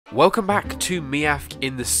Welcome back to MIAFG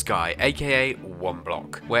in the Sky, aka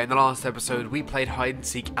Oneblock, where in the last episode we played hide and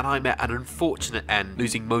seek and I met an unfortunate end,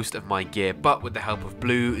 losing most of my gear, but with the help of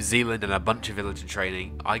Blue, Zealand and a bunch of villager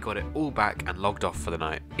training, I got it all back and logged off for the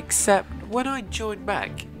night. Except when I joined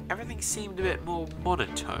back, everything seemed a bit more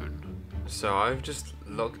monotone. So I've just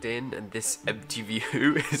logged in and this empty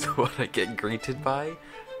view is what I get greeted by.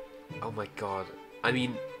 Oh my god. I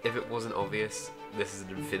mean, if it wasn't obvious, this is an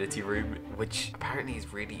infinity room, which apparently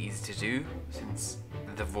is really easy to do since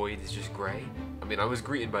the void is just grey. I mean, I was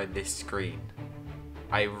greeted by this screen.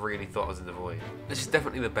 I really thought I was in the void. This is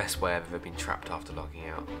definitely the best way I've ever been trapped after logging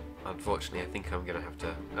out. Unfortunately, I think I'm gonna have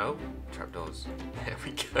to... Oh, trapdoors. There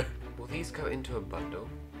we go. Will these go into a bundle?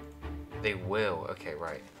 They will. Okay,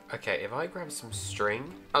 right. Okay, if I grab some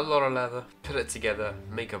string, a lot of leather, put it together,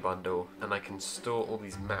 make a bundle, and I can store all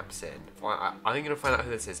these maps in. I'm going to find out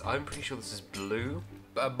who this is. I'm pretty sure this is Blue,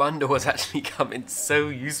 but a bundle has actually come in so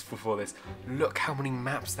useful for this. Look how many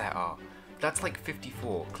maps there are. That's like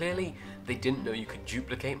 54. Clearly, they didn't know you could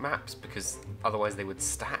duplicate maps because otherwise they would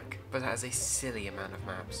stack, but that is a silly amount of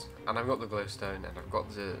maps. And I've got the glowstone and I've got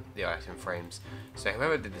the item frames. So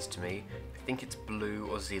whoever did this to me, I think it's Blue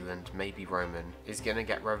or Zealand, maybe Roman, is gonna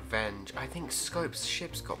get revenge. I think Scope's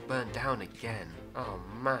ships got burned down again. Oh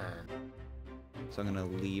man. So I'm gonna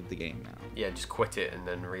leave the game now. Yeah, just quit it and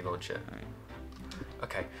then relaunch it. Alright.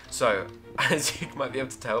 Okay, so as you might be able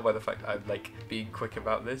to tell by the fact I'm like being quick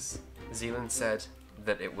about this, Zealand said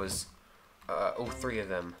that it was all three of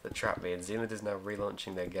them that trapped me, and Zealand is now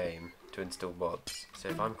relaunching their game to install bots. So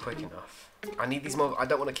if I'm quick enough, I need these mobs. I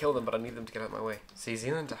don't want to kill them, but I need them to get out of my way. See,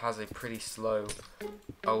 Zealand has a pretty slow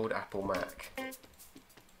old Apple Mac.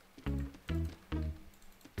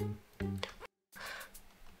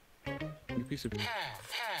 You piece of...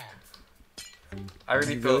 I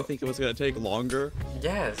really You thought... really think it was gonna take longer?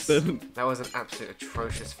 Yes! Then... That was an absolute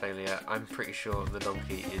atrocious failure. I'm pretty sure the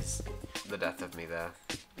donkey is the death of me there.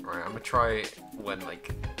 Right, I'm gonna try when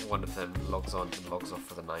like one of them logs on and logs off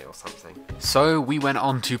for the night or something. So we went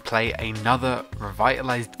on to play another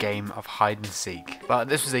revitalized game of hide and seek. But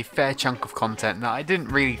this was a fair chunk of content that I didn't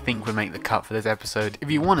really think would make the cut for this episode. If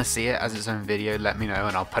you want to see it as its own video, let me know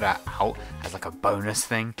and I'll put it out as like a bonus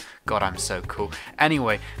thing. God, I'm so cool.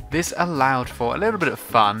 Anyway, this allowed for a little bit of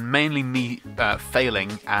fun, mainly me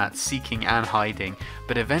failing at seeking and hiding,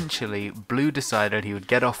 but eventually Blue decided he would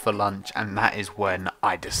get off for lunch, and that is when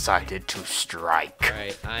I decided to strike.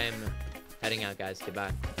 Alright, I'm heading out, guys.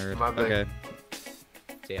 Goodbye. Okay.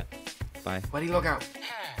 See ya. Bye. Why'd he log out?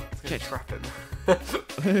 It's gonna trap him.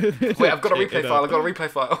 Wait, I've got a replay file. I've got a replay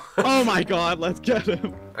file. Oh my god, let's get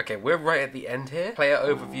him. Okay, we're right at the end here. Player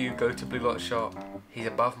overview, go to Blue Lot shop. He's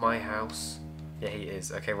above my house. Yeah, he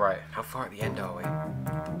is. Okay, right. How far at the end are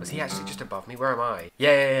we? Was he actually just above me? Where am I?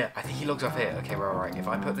 Yeah. I think he logs off here. Okay, we're alright. If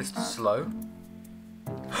I put this to slow...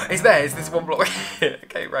 It's there! It's this one block here.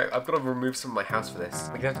 Okay, right. I've got to remove some of my house for this.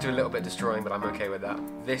 We're going to have to do a little bit destroying, but I'm okay with that.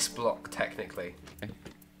 This block, technically. Okay.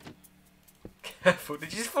 Careful,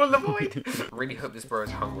 did you just fall in the void? Really hope this bro is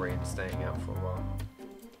hungry and staying out for a while.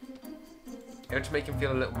 It would just make him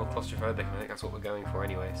feel a little more claustrophobic, and I think that's what we're going for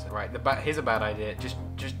anyway. So, right, here's a bad idea. Just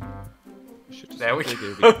there we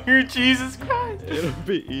go. Jesus Christ! It'll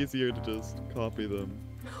be easier to just copy them.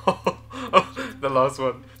 The last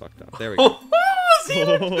one. Fucked up. There we go.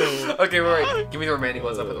 Okay, right. Give me the remaining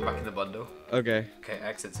ones. I'll put them back in the bundle. Okay. Okay,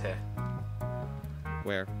 exit's here.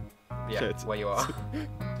 Where? Yeah, Shit. where you are.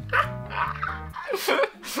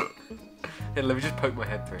 Here, let me just poke my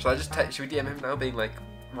head through. Should we DM him now, being like,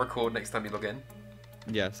 record next time you log in?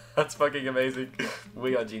 Yes. That's fucking amazing.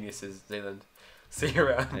 We are geniuses, Zealand. See you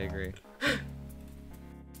around. I agree.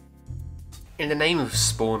 In the name of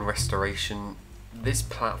spawn restoration, this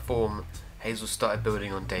platform Hazel started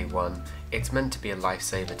building on day one. It's meant to be a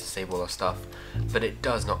lifesaver to save all our stuff, but it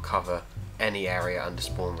does not cover any area under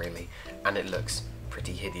spawn really, and it looks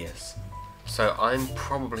pretty hideous. So I'm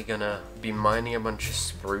probably gonna be mining a bunch of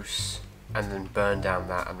spruce and then burn down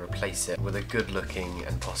that and replace it with a good looking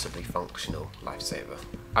and possibly functional lifesaver.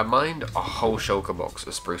 I mined a whole shulker box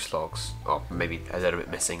of spruce logs, or maybe a little bit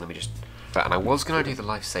missing, let me just... And I was going to do the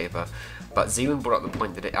lifesaver, but Zealand brought up the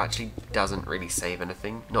point that it actually doesn't really save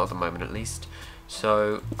anything, not at the moment at least.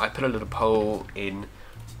 So I put a little poll in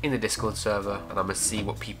the Discord server, and I'm going to see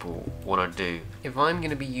what people want to do. If I'm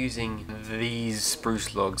going to be using these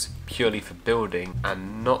spruce logs purely for building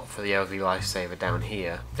and not for the LV lifesaver down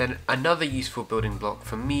here, then another useful building block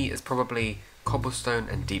for me is probably cobblestone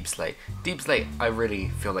and deep slate. Deep slate, I really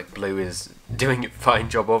feel like Blue is doing a fine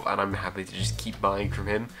job of, and I'm happy to just keep buying from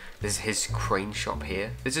him. This is his crane shop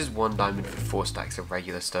here. This is 1 diamond for 4 stacks of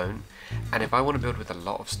regular stone, and if I want to build with a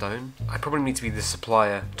lot of stone, I probably need to be the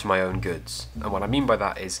supplier to my own goods. And what I mean by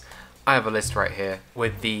that is, I have a list right here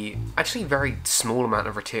with the actually very small amount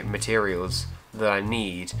of materials that I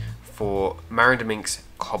need for Mink's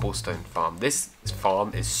cobblestone farm. This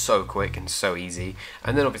farm is so quick and so easy,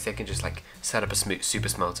 and then obviously I can just like set up a super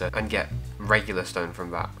smelter and get regular stone from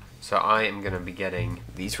that. So I am going to be getting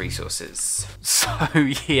these resources. So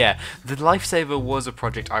yeah, the lifesaver was a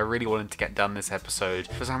project I really wanted to get done this episode.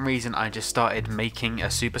 For some reason I just started making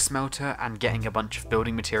a super smelter and getting a bunch of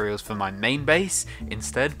building materials for my main base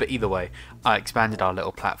instead, but either way, I expanded our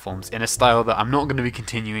little platforms in a style that I'm not going to be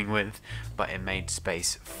continuing with, but it made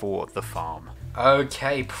space for the farm.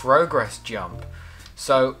 Okay, progress jump.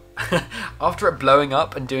 So, after it blowing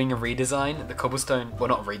up and doing a redesign, the cobblestone, well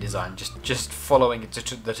not redesign, just following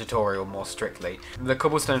the tutorial more strictly, the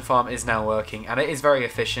cobblestone farm is now working and it is very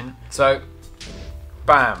efficient. So,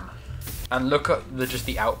 bam. And look at just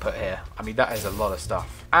the output here. I mean, that is a lot of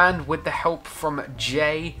stuff. And with the help from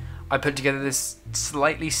Jay, I put together this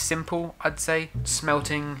slightly simple, I'd say,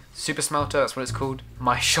 smelting, super smelter, that's what it's called.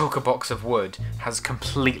 My shulker box of wood has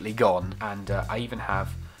completely gone, and I even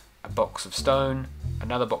have a box of stone,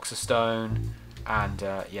 another box of stone, and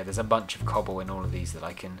yeah, there's a bunch of cobble in all of these that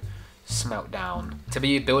I can smelt down to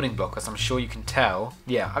be a building block, as I'm sure you can tell.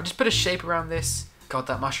 Yeah, I've just put a shape around this. God,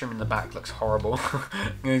 that mushroom in the back looks horrible.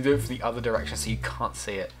 I'm going to do it from the other direction so you can't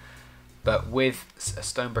see it. But with a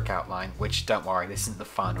stone brick outline, which don't worry, this isn't the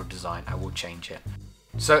final design, I will change it.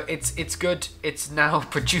 So it's good, it's now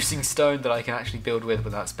producing stone that I can actually build with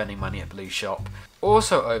without spending money at Blue's shop.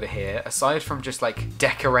 Also over here, aside from just like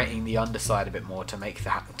decorating the underside a bit more to make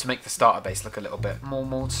the starter base look a little bit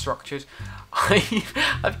more structured,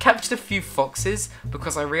 I've captured a few foxes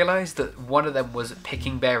because I realised that one of them was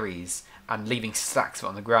picking berries and leaving stacks of it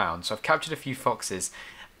on the ground. So I've captured a few foxes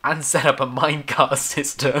and set up a minecart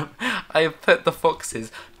system. I have put the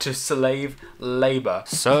foxes to slave labour.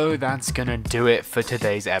 So that's gonna do it for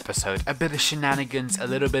today's episode. A bit of shenanigans, a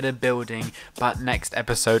little bit of building, but next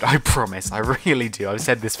episode, I promise, I really do, I've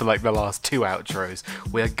said this for like the last 2 outros,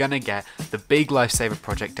 we're gonna get the big lifesaver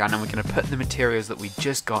project done and we're gonna put the materials that we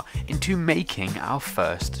just got into making our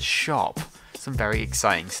first shop. Some very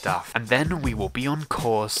exciting stuff, and then we will be on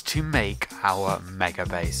course to make our mega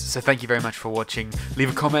base. So thank you very much for watching.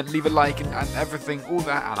 Leave a comment, leave a like, and everything, all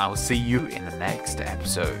that, and I will see you in the next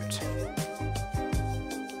episode.